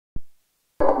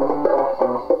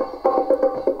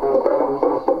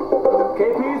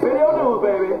KP's Video News,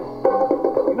 baby.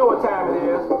 You know what time it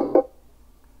is.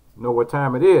 You know what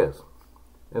time it is.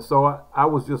 And so I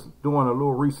was just doing a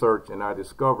little research, and I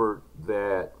discovered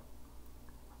that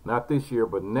not this year,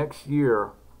 but next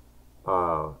year,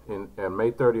 in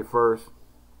May 31st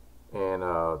and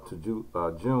to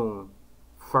June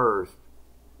 1st,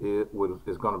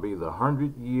 is going to be the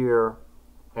 100-year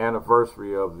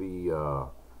anniversary of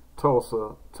the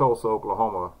Tulsa,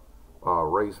 Oklahoma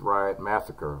race riot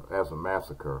massacre as a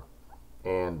massacre,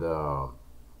 and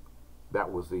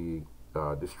that was the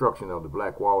destruction of the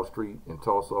Black Wall Street in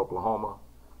Tulsa, Oklahoma.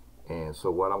 And so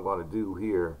what I'm going to do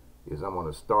here is I'm going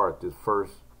to start this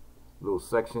first little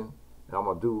section, and I'm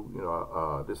going to do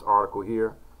this article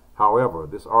here. However,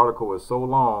 this article is so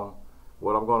long,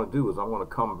 what I'm going to do is I'm going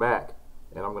to come back,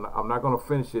 and I'm not going to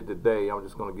finish it today. I'm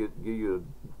just going to give you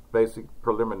basic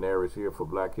preliminaries here for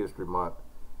Black History Month,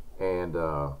 and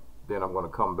then I'm going to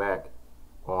come back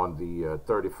on the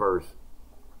 31st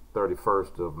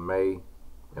of May,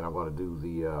 and I'm going to do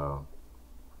the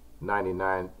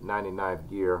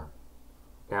 99th year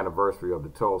anniversary of the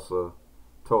Tulsa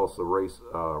race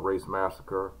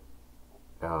massacre,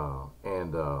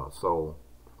 and so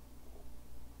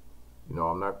I'm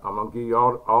going to give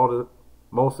you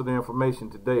most of the information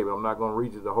today, but I'm not going to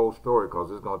read you the whole story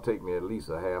because it's going to take me at least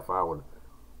a half hour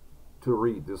to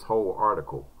read this whole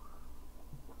article.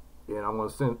 And I'm going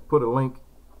to put a link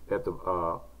at the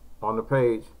on the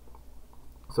page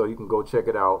so you can go check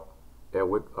it out at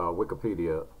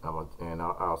Wikipedia, and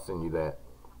I'll send you that.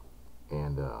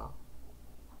 And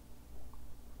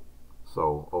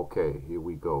so, okay, here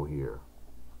we go here.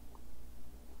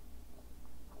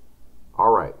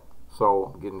 All right,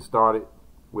 so getting started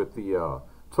with the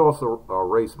Tulsa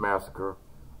race massacre,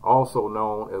 also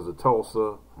known as the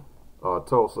Tulsa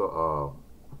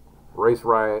race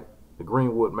riot, the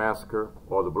Greenwood massacre,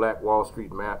 or the Black Wall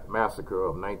Street massacre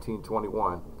of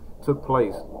 1921, took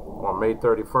place on May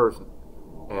 31st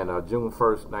and June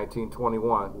 1st,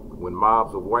 1921, when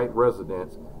mobs of white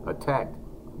residents attacked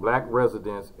black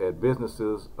residents at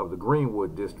businesses of the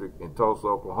Greenwood district in Tulsa,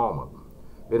 Oklahoma.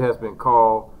 It has been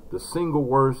called the single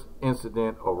worst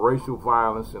incident of racial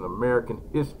violence in American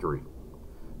history.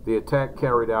 The attack,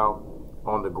 carried out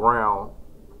on the ground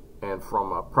and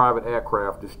from a private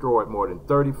aircraft, destroyed more than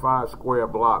 35 square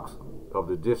blocks of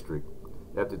the district,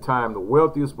 at the time the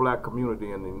wealthiest black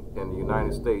community in the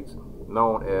United States,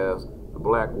 known as the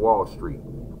Black Wall Street.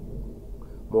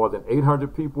 More than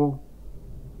 800 people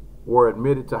were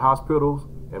admitted to hospitals,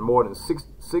 and more than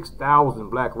 6,000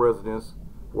 black residents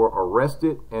were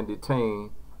arrested and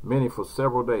detained, many for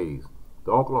several days.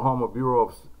 The Oklahoma Bureau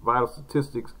of Vital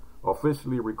Statistics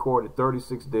officially recorded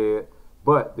 36 dead,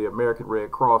 but the American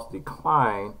Red Cross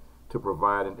declined to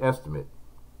provide an estimate.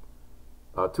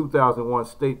 A 2001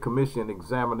 State Commission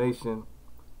examination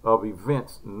of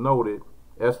events noted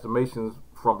estimations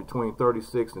from between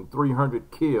 36 and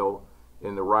 300 killed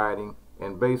in the rioting,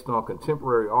 and based on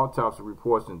contemporary autopsy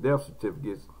reports and death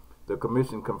certificates, the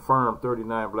commission confirmed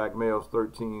 39 black males,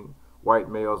 13 white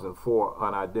males, and 4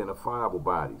 unidentifiable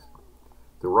bodies.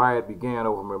 The riot began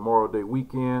over Memorial Day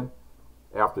weekend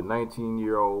after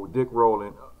 19-year-old Dick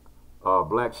Rowland, a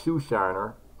black shoe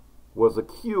shiner, was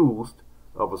accused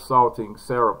of assaulting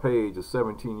Sarah Page, a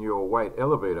 17-year-old white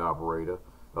elevator operator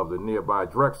of the nearby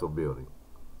Drexel building.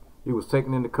 He was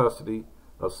taken into custody.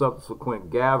 A subsequent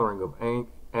gathering of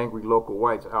angry local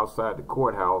whites outside the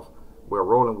courthouse where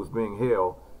Rowland was being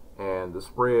held, and the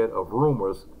spread of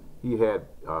rumors he had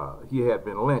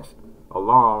been lynched,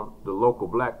 alarmed the local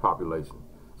black population,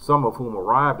 some of whom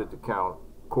arrived at the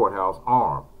courthouse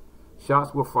armed.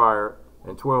 Shots were fired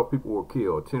and 12 people were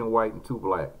killed, 10 white and 2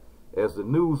 black. As the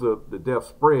news of the death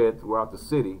spread throughout the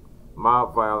city,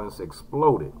 mob violence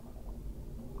exploded.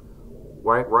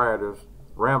 White rioters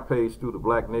rampaged through the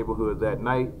black neighborhood that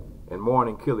night and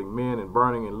morning, killing men and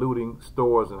burning and looting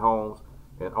stores and homes,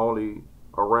 and only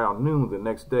around noon the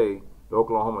next day, the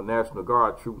Oklahoma National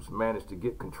Guard troops managed to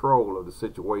get control of the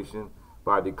situation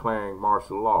by declaring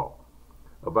martial law.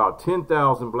 About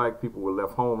 10,000 black people were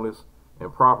left homeless,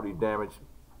 and property damage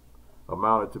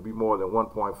amounted to be more than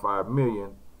 $1.5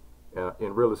 million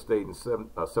in real estate and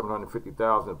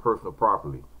 $750,000 in personal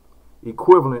property,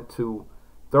 equivalent to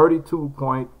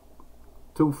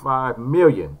 $32.25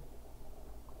 million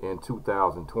in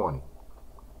 2020.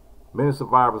 Many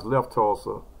survivors left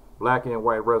Tulsa. Black and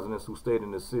white residents who stayed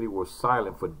in the city were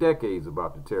silent for decades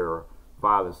about the terror,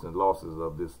 violence, and losses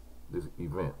of this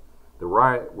event. The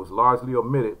riot was largely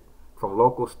omitted from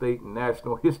local, state, and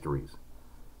national histories.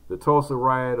 The Tulsa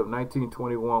riot of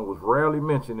 1921 was rarely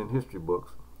mentioned in history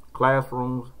books,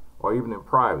 classrooms, or even in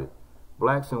private.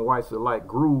 Blacks and whites alike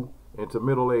grew into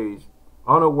middle age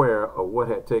unaware of what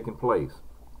had taken place.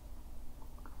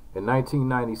 In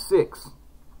 1996,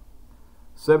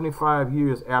 75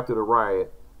 years after the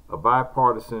riot, a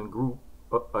bipartisan group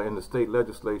in the state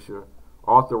legislature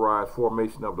authorized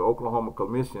formation of the Oklahoma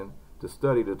Commission to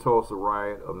study the Tulsa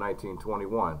riot of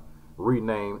 1921,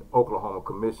 renamed Oklahoma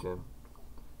Commission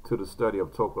to the study of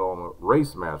Oklahoma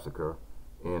Race Massacre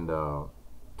in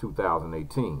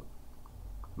 2018.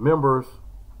 Members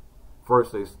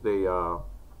first they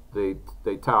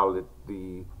titled it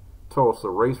the Tulsa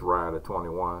Race Riot of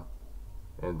 21,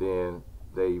 and then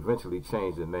they eventually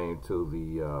changed the name to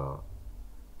the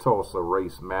Tulsa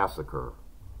Race Massacre.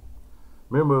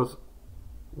 Members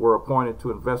were appointed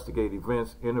to investigate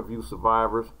events, interview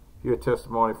survivors, hear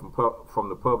testimony from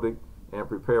the public, and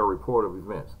prepare a report of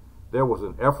events. There was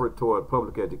an effort toward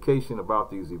public education about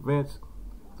these events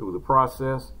through the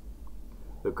process.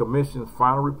 The Commission's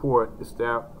final report,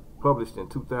 published in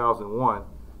 2001,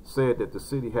 said that the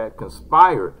city had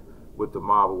conspired with the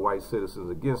mob of white citizens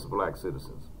against black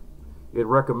citizens. It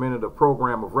recommended a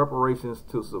program of reparations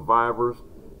to survivors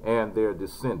and their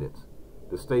descendants.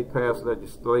 The state passed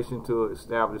legislation to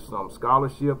establish some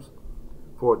scholarships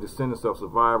for descendants of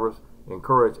survivors,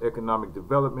 encourage economic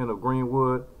development of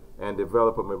Greenwood, and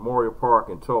develop a memorial park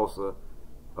in Tulsa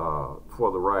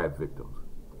for the riot victims.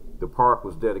 The park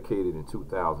was dedicated in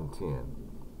 2010.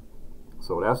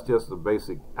 So that's just the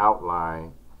basic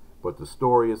outline, but the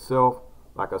story itself,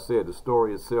 like I said, the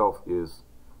story itself is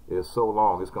so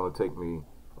long. It's going to take me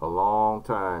a long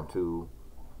time to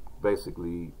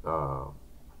basically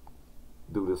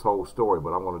do this whole story, but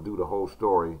I'm going to do the whole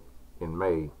story in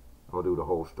May. I'm going to do the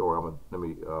whole story. Let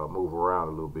me move around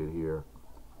a little bit here,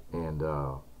 and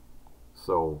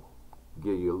so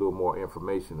give you a little more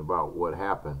information about what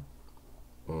happened.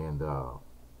 And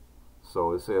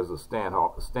so it says a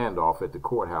standoff at the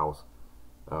courthouse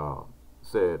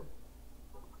said,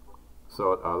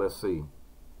 so let's see,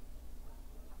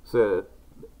 said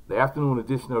the afternoon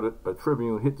edition of the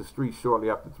Tribune hit the street shortly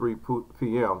after 3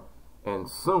 p.m. and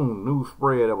soon news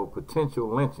spread of a potential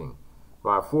lynching.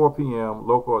 By 4 p.m.,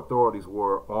 local authorities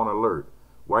were on alert.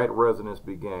 White residents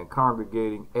began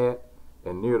congregating at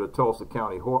and near the Tulsa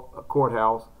County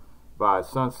Courthouse. By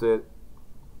sunset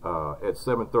at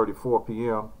 7:34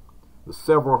 p.m., the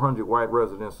several hundred white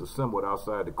residents assembled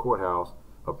outside the courthouse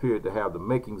appeared to have the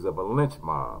makings of a lynch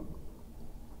mob.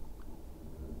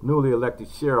 Newly elected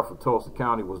sheriff of Tulsa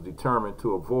County was determined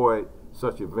to avoid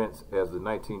such events as the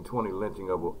 1920 lynching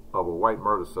of a white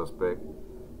murder suspect,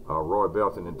 Roy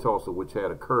Belton, in Tulsa, which had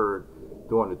occurred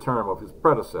during the term of his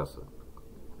predecessor.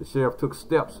 The sheriff took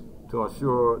steps to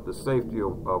ensure the safety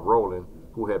of Rowland,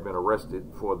 who had been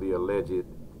arrested for the alleged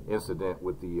incident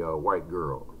with the white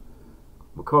girl.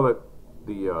 McCulloch,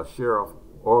 the sheriff,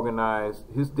 organized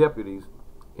his deputies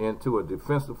into a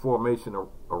defensive formation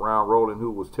around Rowland,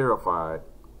 who was terrified.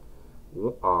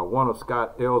 One of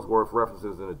Scott Ellsworth's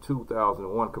references in the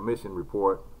 2001 commission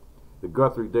report, the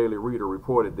Guthrie Daily Reader,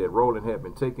 reported that Rowland had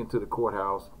been taken to the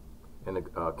courthouse and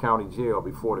the county jail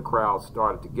before the crowd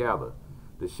started to gather.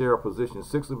 The sheriff positioned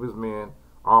 6 of his men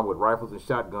armed with rifles and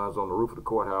shotguns on the roof of the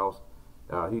courthouse.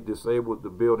 He disabled the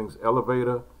building's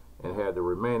elevator and had the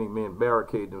remaining men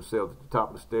barricade themselves at the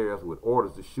top of the stairs with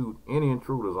orders to shoot any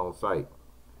intruders on sight.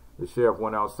 The sheriff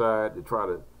went outside to try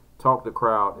to talk the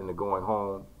crowd into going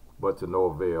home, but to no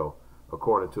avail.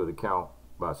 According to the account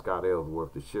by Scott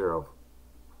Ellsworth, the sheriff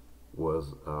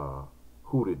was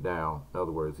hooted down. In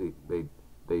other words,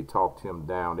 they talked him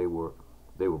down. They were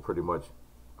pretty much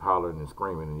hollering and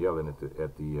screaming and yelling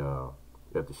at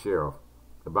the sheriff.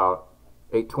 About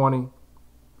 8:20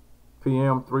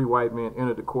 p.m., 3 white men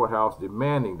entered the courthouse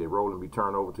demanding that Rowland be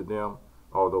turned over to them.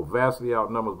 Although vastly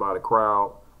outnumbered by the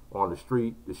crowd on the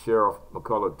street, the sheriff,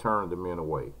 McCulloch, turned the men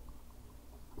away.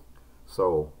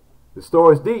 So the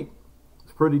story's deep.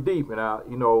 It's pretty deep, and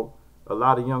a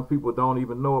lot of young people don't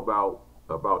even know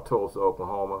about Tulsa,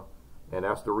 Oklahoma, and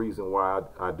that's the reason why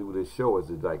I do this show, is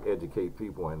to like educate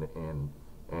people and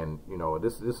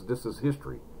this is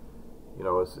history.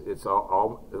 It's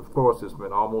all of course it's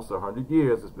been almost 100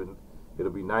 years.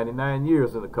 It'll be 99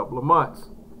 years in a couple of months,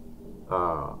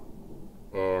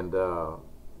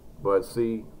 but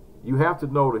see, you have to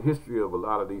know the history of a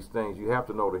lot of these things. You have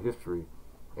to know the history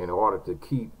in order to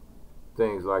keep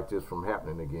things like this from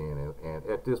happening again. And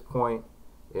at this point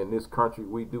in this country,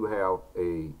 we do have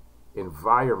a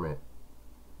environment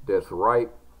that's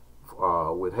ripe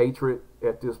with hatred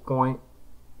at this point,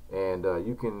 and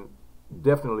you can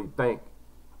definitely thank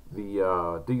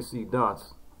the D.C.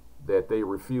 dunce that they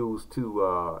refused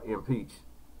to impeach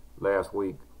last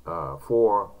week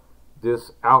for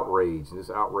this outrage that's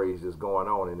going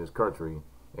on in this country,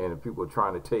 and people are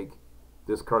trying to take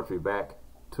this country back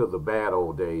to the bad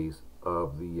old days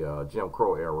of the Jim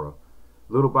Crow era.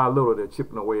 Little by little, they're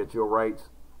chipping away at your rights,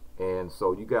 and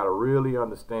so you got to really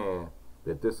understand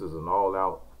that this is an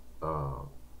all-out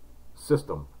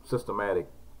systematic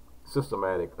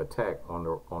attack on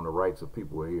the rights of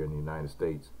people here in the United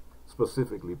States,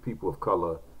 specifically people of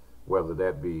color, whether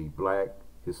that be black,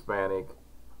 Hispanic,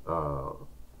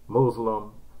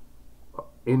 Muslim,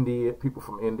 people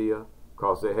from India,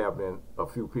 because there have been a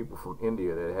few people from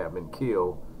India that have been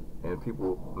killed, and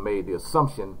people made the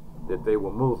assumption that they were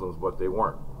Muslims, but they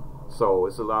weren't. So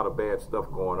it's a lot of bad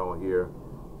stuff going on here,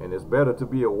 and it's better to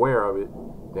be aware of it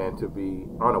than to be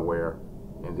unaware,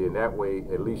 and then that way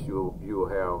at least you'll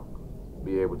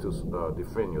be able to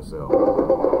defend yourself.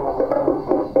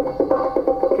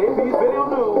 KP's Video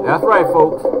News. That's right,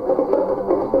 folks.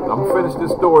 I'm gonna finish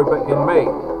this story in May.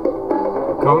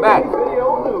 Come back.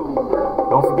 Video News.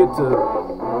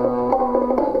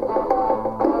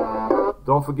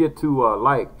 Don't forget to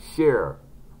like, share,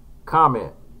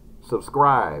 comment,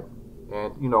 subscribe,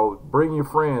 and bring your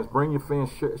friends,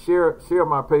 share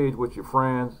my page with your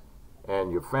friends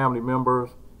and your family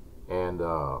members and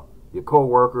your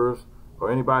co-workers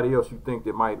or anybody else you think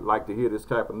that might like to hear this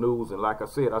type of news. And like I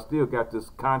said, I still got this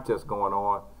contest going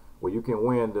on where you can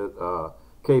win the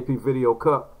KP Video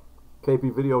Cup,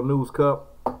 KP Video News Cup,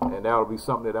 and that'll be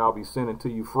something that I'll be sending to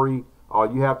you free. All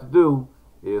you have to do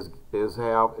is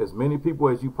have as many people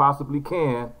as you possibly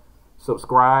can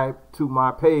subscribe to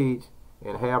my page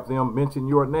and have them mention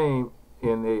your name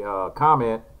in a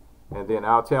comment, and then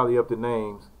I'll tally up the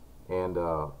names and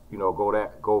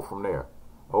go from there.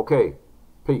 Okay,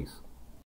 peace.